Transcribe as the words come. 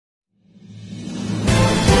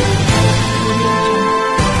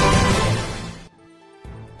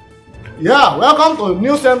Yeah, welcome to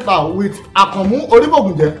TheNewsCentre with Akomu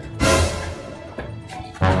Oribogunje.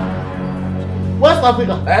 West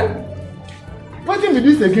Africa. What thing be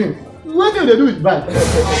this again? What thing they do is bad.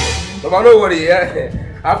 But no worry, yeah.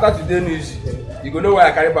 After today's news, you go know why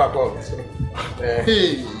I carry back up.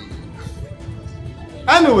 Hey.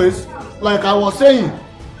 Anyways, like I was saying,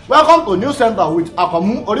 welcome to TheNewsCentre with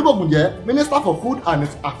Akomu Oribogunje, Minister for Food and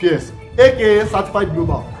Affairs, aka Certified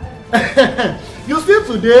Global. You see,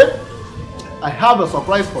 today I have a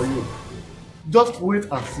surprise for you. Just wait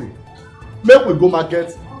and see. Make we go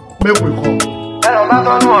market, make we come.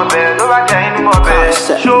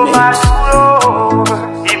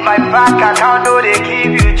 If my bank account no dey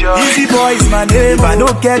give you joy. Easy boy is my name. If I no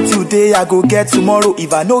get today, I go get tomorrow.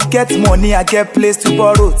 If I no get money, I get place to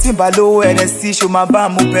borrow. Timbalo, NSC, show my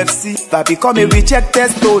bam, Pepsi. If I become a rejected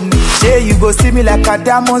stone, say you go see me like a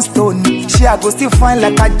diamond stone. She I go still fine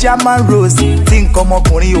like a German rose. Think come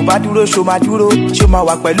up on you, baduro, show my duro. Show my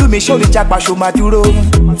work, well, me show the jackpot, show my duro.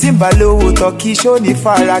 Timbalo, Toki, show ni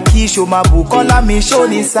Faraki, show my bukola, me show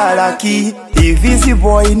ni Saraki. If easy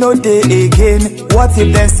boy no day again, what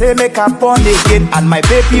if them say make a born again? And my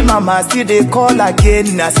baby mama still they call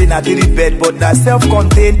again. I say na did bed but na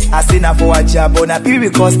self-contained. I say na for a job but na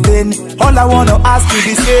period costain. All I wanna ask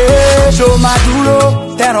you is say, show my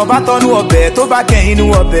duro. Turn on baton obe, to back in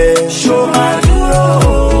obe. Show my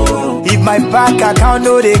duro. If my bank account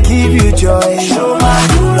no they give you joy. Show my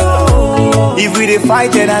duro. If we dey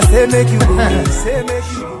fight then I say make you go. Say make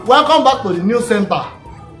you go. Welcome back to TheNewsCentre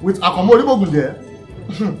with Akomu Oribogunje.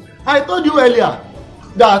 I told you earlier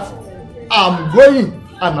that I'm going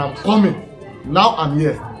and I'm coming. Now I'm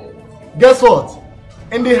here. Guess what?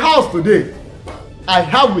 In the house today, I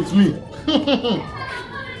have with me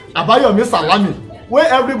Abayomi Salami,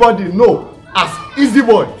 where everybody know as Easy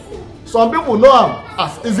Boy. Some people know him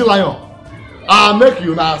as Easy Lion. I'll make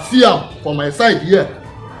you now see him from my side here.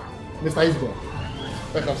 Mr. Easy Boy.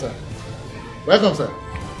 Welcome, sir. Welcome, sir.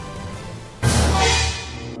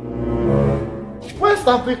 West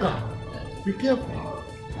Africa, be careful.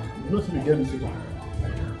 You know, see me get this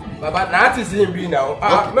one. Baba, now is him be now.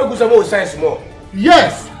 Make us some more science more.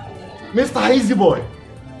 Yes, Mr. Easy Boy.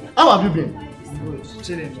 How have you been?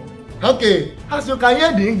 Chilling. Okay, as you can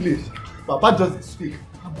hear the English, Papa just speak.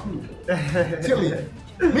 I'm good. Chilling.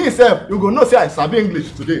 Me sef, you go know say I sabi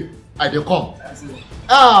English today. I dey come.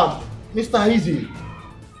 Mr. Easy,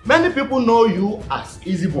 many people know you as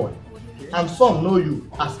Easy Boy, and some know you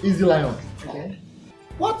as Easy Lion. Okay.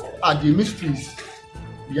 What are the mysteries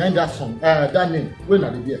behind that song, that name? When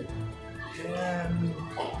are they there?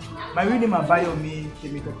 My real name is Abayomi,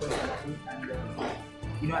 and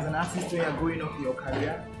you know, as an artist, when you're going up in your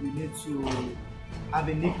career, you need to have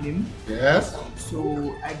a nickname. Yes.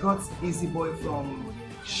 So I got Easy Boy from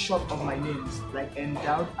short of my names, like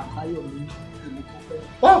endowed Abayomi.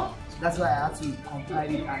 Wow. So that's why I had to compile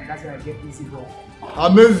it, and that's why I get Easy Boy.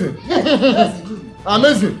 Amazing.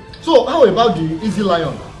 Amazing. So how about the Easy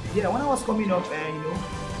Lion? Yeah, when I was coming up, you know,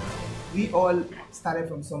 we all started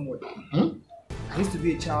from somewhere. I used to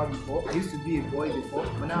be a child before, I used to be a boy before,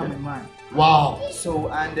 but now I'm a man. Wow. So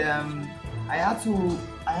and I had to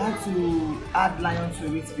add lion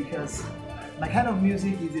to it because my kind of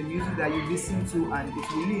music is a music that you listen to and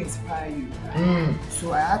it really inspires you.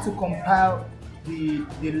 So I had to compile the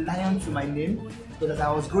lion to my name. Because as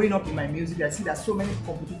I was growing up in my music, I see that so many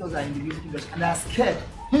competitors are in the music industry and they are scared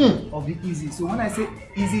of the easy. So when I say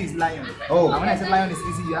easy is lion, and when I say lion is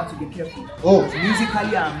easy, you have to be careful. So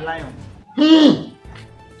musically, I'm lion.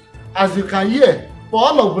 As you can hear, for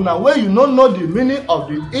all of you now, where you don't know the meaning of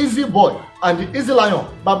the Easy Boy and the Easy Lion,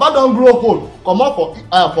 Baba don't grow old, come up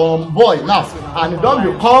from boy now, and he don't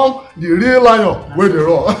become the real lion where they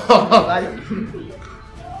run.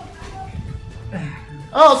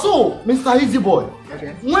 So, Mr. Easy Boy,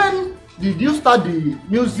 Okay. when did you start the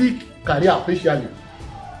music career officially?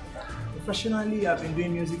 Professionally, I've been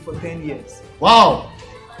doing music for 10 years. Wow.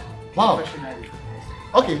 Wow. Professionally.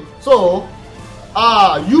 Okay, so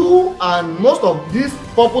you and most of these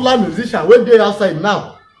popular musicians wey dey outside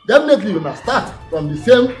now, definitely you must start from the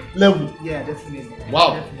same level. Yeah, definitely.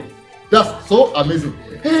 Wow. Definitely. That's so amazing.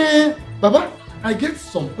 Hey, Baba, I get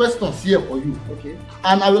some questions here for you. Okay.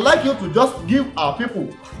 And I would like you to just give our people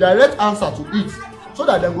direct answer to it so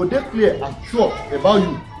that they go dey clear and sure about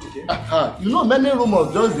you. Okay. You know, many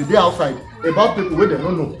rumors just dey outside about people wey dem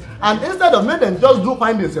no know. And instead of make dem just do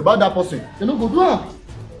findings about that person, they no go do am.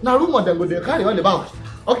 Na rumor dem go dey carry all about.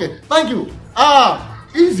 Okay, thank you.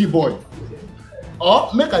 Easy Boy. Or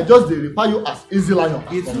make I just dey refer you as Easy Lion.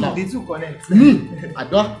 The two connect. Me, I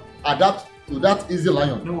don adapt to that Easy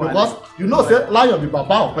Lion. No because you know say lion be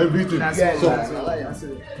baba of everything. That's So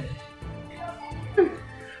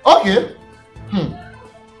Okay.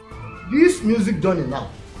 This music journey now,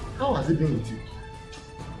 how has it been with you?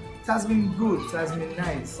 It has been good. It has been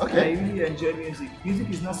nice. Okay. I really enjoy music. Music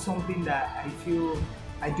is not something that I feel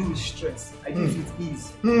I do with stress. I do it with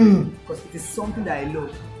ease. Because it is something that I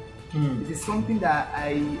love. It is something that I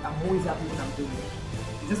am always happy when I'm doing it.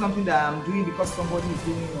 It's not something that I'm doing because somebody is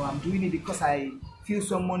doing it, or I'm doing it because I feel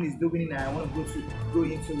someone is doing it and I want to go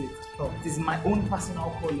into it. It is my own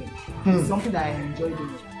personal calling. It's something that I enjoy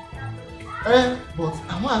doing. But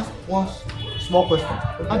I want to ask one small question.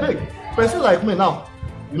 I beg, person like me now,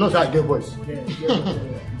 you know that I get voice.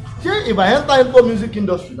 See, if I enter into music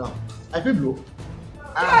industry now, I feel blow.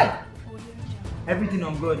 Everything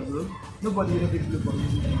on God, bro. Nobody will be blow for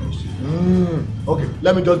music industry. Okay,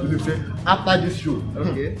 let me just believe, say, after this show,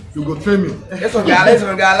 Okay. you go train me. Let's go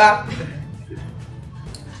gala.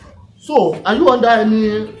 So, are you under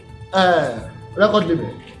any record label?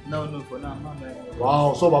 No, for now, I'm not my own.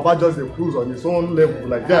 Wow, so Baba just a cruise on his own level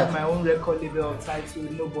like I that. have my own record label title,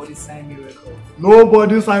 Nobody Sign Me Record.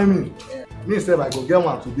 Nobody sign me. Me say I go get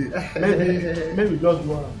one today. Maybe just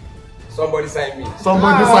one. Somebody sign me.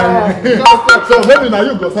 Somebody sign me. So maybe now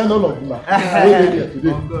you go sign all of them now.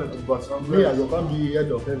 Today. On God. But me, I go come be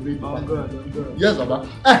head of every On God. Yes,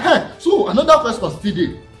 Baba. So another question still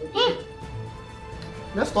dey.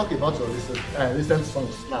 Let's talk about your recent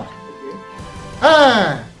songs now.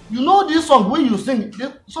 Okay. You know this song when you sing,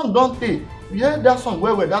 the song don't pay. You hear that song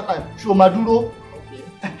where that time, Show Maduro.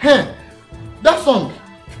 Okay. That song,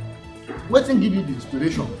 wetin give you the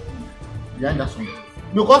inspiration behind that song?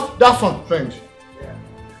 Because that song trend,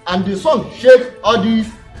 and the song shake all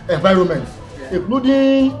these environments,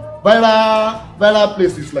 including viral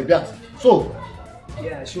places like that. So,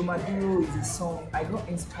 yeah, Show Maduro is a song I got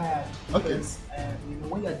inspired because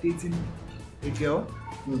when you're dating a girl,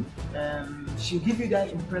 she'll give you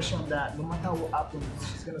that impression that no matter what happens,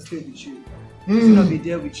 she's gonna stay with you. She's gonna be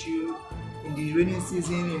there with you in the rainy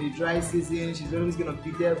season, in the dry season. She's always gonna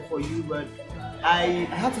be there for you. But I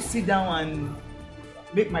had to sit down and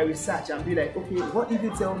make my research and be like, okay, what if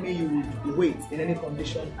you tell me you would wait in any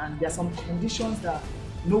condition? And there are some conditions that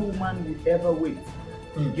no woman would ever wait.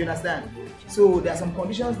 You understand? So there are some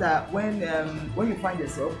conditions that when you find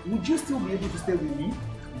yourself, would you still be able to stay with me?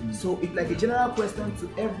 So it's like a general question to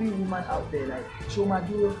every woman out there, like Show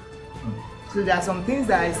Maduro. So there are some things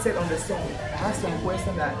that I said on the song. I have some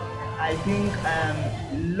questions that I think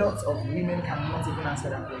lots of women cannot even answer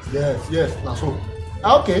that question. yes, that's so.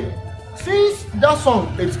 Okay, since that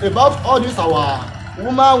song it's about all this our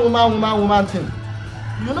woman thing,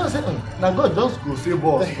 you know, say now God just go save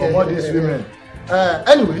us from all these women.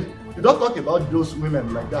 Anyway, you don't talk about those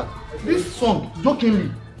women like that. This song,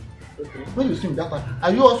 jokingly, when you sing that time,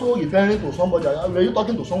 are you also referring to somebody? Were you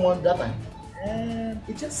talking to someone that time?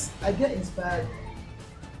 I get inspired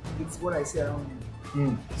with what I see around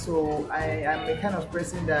me. So I am a kind of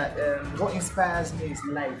person that what inspires me is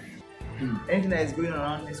life. Anything that is going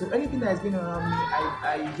around me. So anything that is going around me,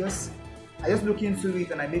 I just look into it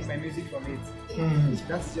and I make my music from it.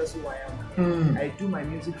 That's just who I am. I do my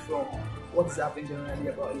music from what's happening generally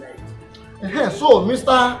about life. So,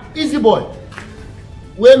 Mr. Easy Boy,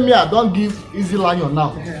 when me I don't give Easy Lion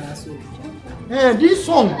now. This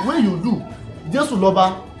song where you do, Jesu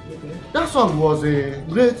Loba, that song was a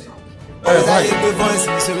great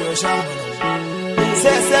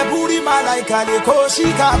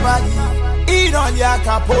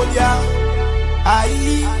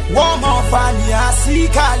Ai, woman fania si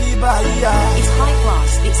kalibaya. It's high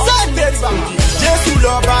class, the ultimate studio. Jesu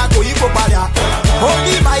loba ko yipo pada.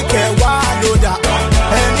 Only Michael wa loda.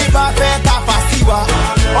 Eni ba fe ta fasiwa.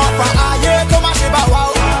 Ofa aye ko ma se ba wa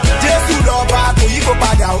o. Jesu loba ko yipo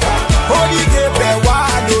pada o. Only Gebe wa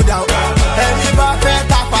loda. Eni ba fe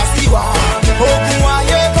ta fasiwa. Ogun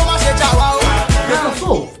aye ko ma se ja wa o.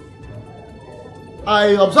 So,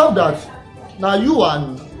 I observed that now you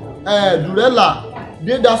and Durella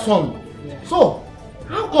did that song. So,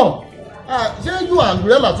 how come? Say you and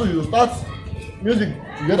Durella too, you start music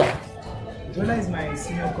together. Durella is my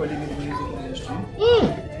senior colleague in the music industry.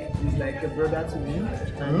 He's like a brother to me,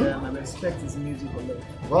 and I respect his music a lot.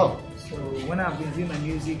 Wow. So when I've been doing my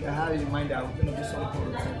music, I had in mind that I'm gonna do something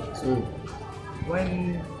with him. So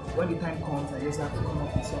when the time comes, I just have to come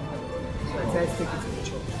up with something. So I decided to take it to the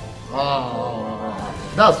church.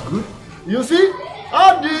 That's good. You see,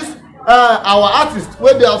 all these our artists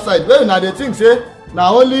when they outside, when they think say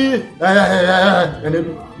now only and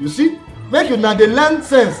then, you see, make you now they learn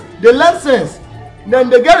sense, then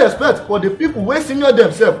they get respect for the people wey senior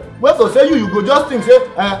themselves. When to say you go just think say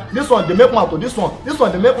this one they make one to this one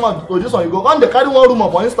they make one to this one. You go on they carry one rumor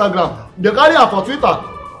for Instagram, they carry am for Twitter.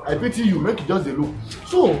 I pity you, make you just dey look.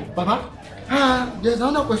 So, Baba, there's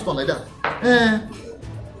another question like that.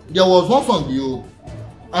 There was one song you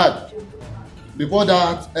had before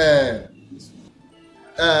that,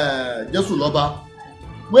 Jesu Loba,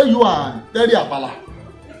 where you and Terry Apala,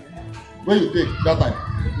 where you take that time.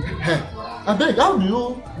 I beg, how do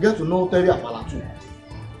you get to know Terry Apala too?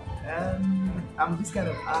 I'm this kind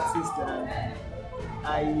of artist.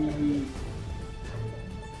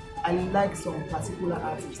 I like some particular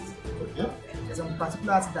artists. Okay. There's some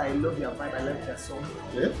particular artists that I love their vibe, I like their song.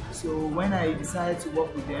 Okay. So when I decided to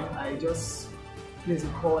work with them, I just place a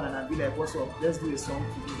call and I'll be like, what's up? Let's do a song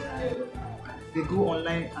together. They go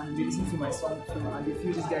online and they listen to my song too, and they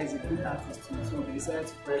feel this guy is a good artist too. So they decided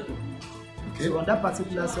to work with me. Okay. So on that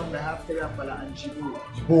particular song, I have Apala and Jhybo.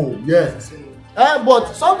 Jhybo, yes. So,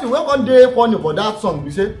 but something wey one day funny for that song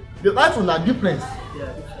be say the title na difference.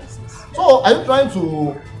 Yeah, differences. So are you trying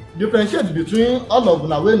to differentiate between all of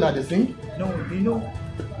una wey na dey sing? No, you know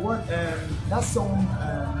what? That song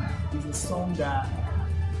is a song that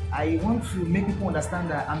I want to make people understand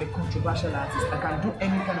that I'm a controversial artist. I can do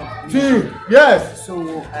any kind of music. Yes.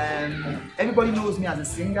 So everybody knows me as a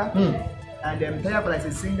singer. And Apala is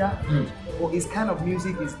a singer, but his kind of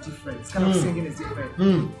music is different. His kind of singing is different.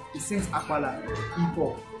 He sings Apala, hip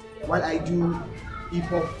hop, while I do hip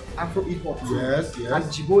hop, Afro hip hop too. Yes, yes. And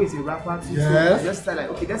Jhybo is a rapper too. Yes. So I just like,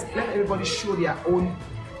 okay, let everybody show their own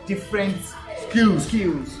different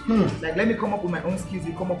skills. Like, let me come up with my own skills,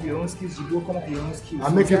 you come up with your own skills, Jhybo come up with your own skills.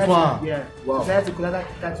 And make it fun. Yeah. Wow. So I had to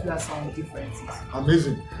collect that song differences.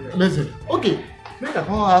 Amazing. Yeah. Amazing. Okay, make I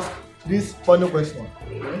come ask this funny question.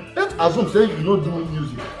 Okay. Let's assume say you no do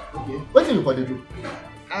music. Okay. What thing you for dey do?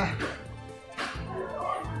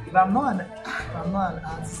 If I'm not an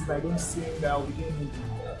artist, if I don't sing, I'll be doing music.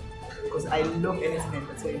 Because I love anything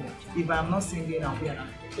entertainment. If I'm not singing, I'll be an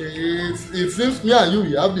artist. It seems me and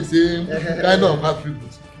you have the same kind of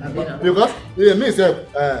attributes. Because me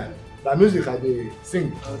sef, the music I dey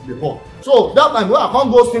sing before. So that time when I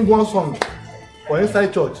can't go sing one song for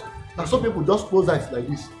inside church, and some people just close eyes like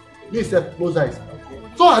this. Me sef close eyes.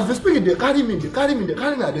 So as the spirit they carry me, and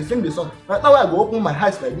they sing the song. Right now I go open my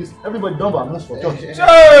eyes like this. Everybody don't move for church.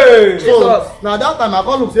 So now that time I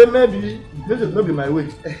can't look say maybe music no be my way.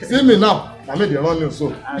 See me now, I made the running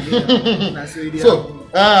so. So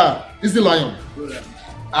Easy Lion,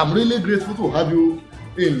 I'm really grateful to have you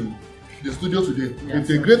in the studio today. It's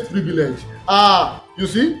a great privilege. You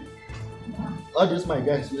see, all these my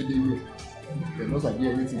guys wey dey here. They know I do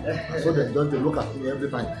anything, so they just look at me every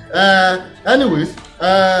time. Anyways,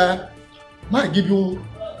 might give you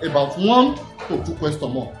about 1 to 2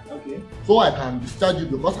 questions more. Okay. So I can discharge you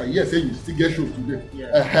because I hear say you still get show today.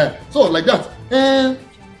 Yeah. So like that.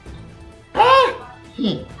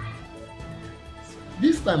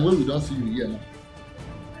 This time when we don't see you here now,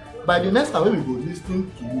 by the next time when we go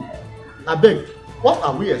listening to you, I beg, what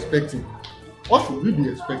are we expecting? What should we be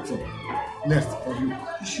expecting next from you?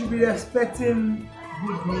 You should be expecting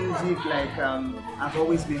good music like I've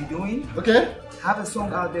always been doing. Okay. I have a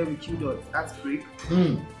song out there with Qdot, that's Break.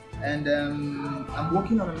 And I'm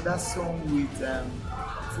working on another song with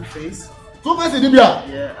Two-Face. Two-Face in Libya?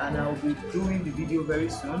 Yeah, and I'll be doing the video very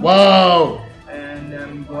soon. Wow.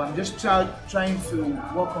 And but I'm just trying to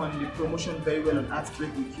work on the promotion very well on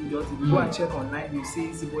Artbreak with Qdot. If you go and check online, you see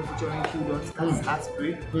Easy Boy featuring Qdot, that's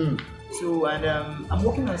Artbreak. So, and I'm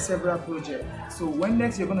working on several projects. So when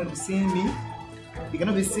next you're going to be seeing me, you're going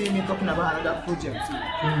to be seeing me talking about another project too.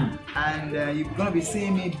 And you're going to be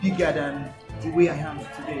seeing me bigger than the way I am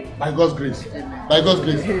today. By God's grace. Amen. By God's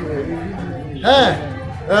grace.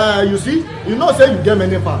 You see, you know say you get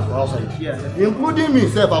many fans outside. Yeah. Including me,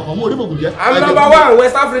 sef, I'm number 1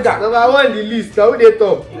 West Africa. Number 1 the list. How they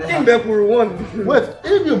talk? Wait,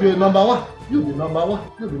 if you be number 1, you be number 1.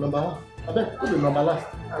 You be number 1. I bet you be number last.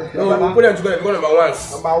 No, we put them together. We go number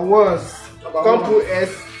 1s. Number 1s. Come to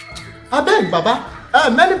S. I beg, Baba.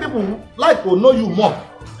 Many people like to know you more.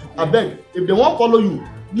 I beg, if they won't follow you,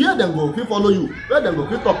 where them go, if follow you, where them go,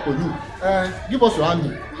 if talk to you. Give us your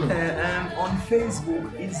handle. On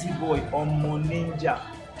Facebook, Easy Boy Omo Ninja.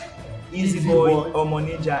 Easy Boy Omo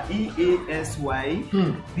Ninja. EASYBOYNINJA.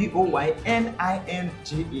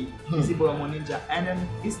 Easy Boy Omo Ninja. And then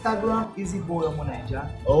Instagram, Easy Boy Omo Ninja.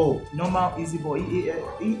 Oh. Normal Easy Boy.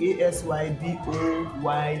 EASYBOYNAIJA.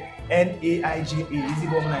 Easy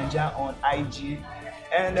Boy Omo Ninja on IG.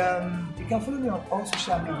 And you can follow me on all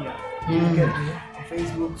social media. You can get me on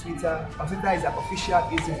Facebook, Twitter. On Twitter is official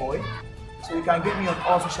Easy Boy. So you can get me on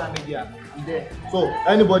all social media. I'm there. So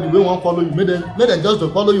anybody will want to follow you, make them just to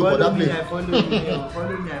follow you for that place. Follow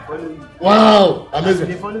me, I follow you. Wow, amazing.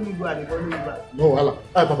 They follow me, go and they follow you back. No, hello.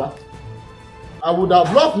 Hi, Papa. I would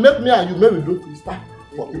have loved make me and you maybe do freestyle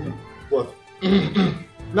for people, but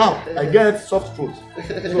now I get soft throat,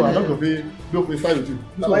 so I'm not gonna be do freestyle with you.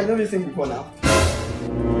 So I never sing before now.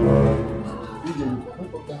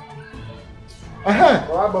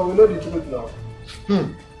 But we know the truth now.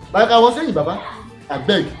 Like I was saying, Baba, I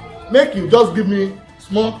beg, make you just give me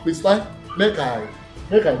small freestyle, make I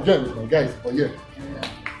join with my guys for here.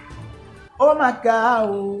 Oh my God,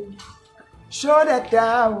 oh. Show that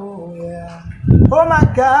down, yeah. Oh my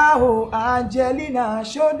God, oh, Angelina,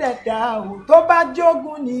 show that down. Tó bá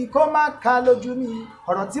jogun ni kó má ká lójú mi.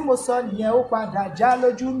 Ọ̀rọ̀ tí mo sọ nìyẹn ó padà já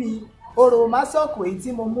lójú mi. Ọ̀rọ̀ má sọ kò èyí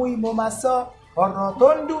tí mo mú ìmọ̀ má sọ. Ọ̀rọ̀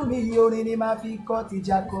tó ń dùn mí orin ni máa fi kọ́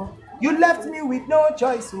tìjà kọ. You left me with no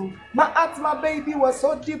choice, oh. My heart, my baby was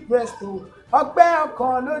so depressed, oh. Ọgbẹ́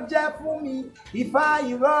ọkàn ló jẹ́ fún mi, ìfà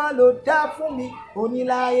irọ́ ló dá fún mi.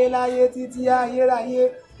 Oníláyé láyé títí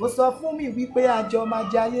ayérayé. Ó sọ fún mi wípé àjọ máa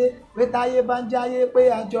jayé, pé táyé bá ń jayé, pé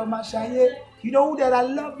àjọ máa ṣayé. You know that I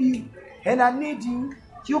love you and I need you.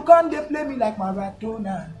 You can't dey play me like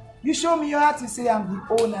Maradona. You show me your heart to say I'm the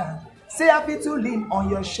owner. Say happy to lean on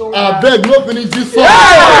your shoulder. I beg, no finish this song.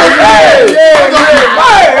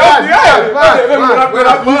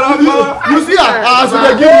 You see, as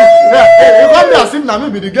they give me, you come there sing na me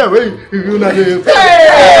be the girl wey you na dey.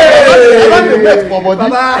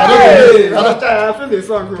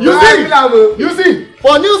 You see, for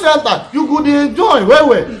TheNewsCentre, you could enjoy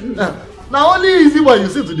well. Now only Easy Boy you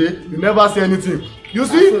see today, you never see anything. You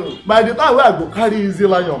see, by the time wey I go carry Easy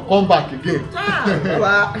Lion come back again,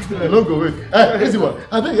 no go wait. Easy Boy,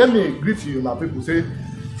 I think let me greet you, my people. Say,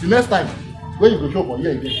 till next time, when you go show for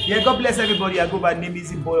here again. Yeah, God bless everybody. I go by the name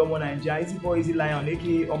Easy Boy Omo Naija. Easy Boy, Easy Lion,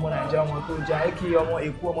 aka Omo Naija, Omo Toja, aka Omo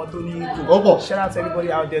Eku, Omo Tony. Shout out to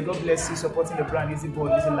everybody out there. God bless you supporting the brand Easy Boy,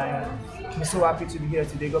 Easy Lion. I'm so happy to be here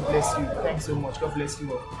today. God bless you. Thanks so much. God bless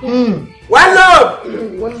you all. One love.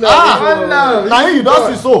 One love. Now you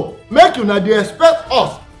don't see so. Make you not dey expect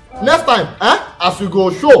us next time, as we go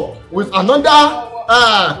show with another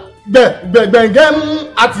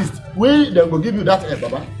game artist. We then go give you that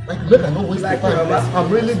Baba. Like make I no waste the time. I'm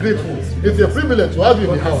really grateful. It's a privilege to have you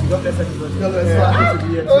in the house. God bless everybody. God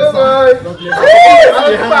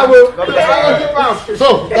bless.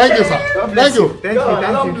 So thank you, sir. Thank you. Thank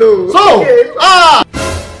you. So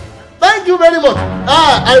thank you very much.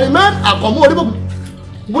 I remain accommodable.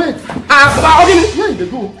 Wait. Where you dey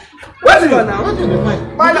go? What's it now? What you dey find?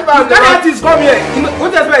 That artist come here. What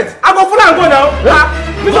do you expect? I go full and go now.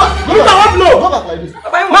 Mr. What blow? Go back like this.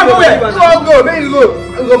 Man, go where? Go, make you go.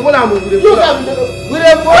 We go follow am. We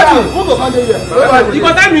dey follow. Who go find you here? You go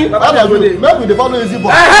tell me? Make we dey follow Easy Boy.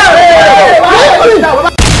 Hey!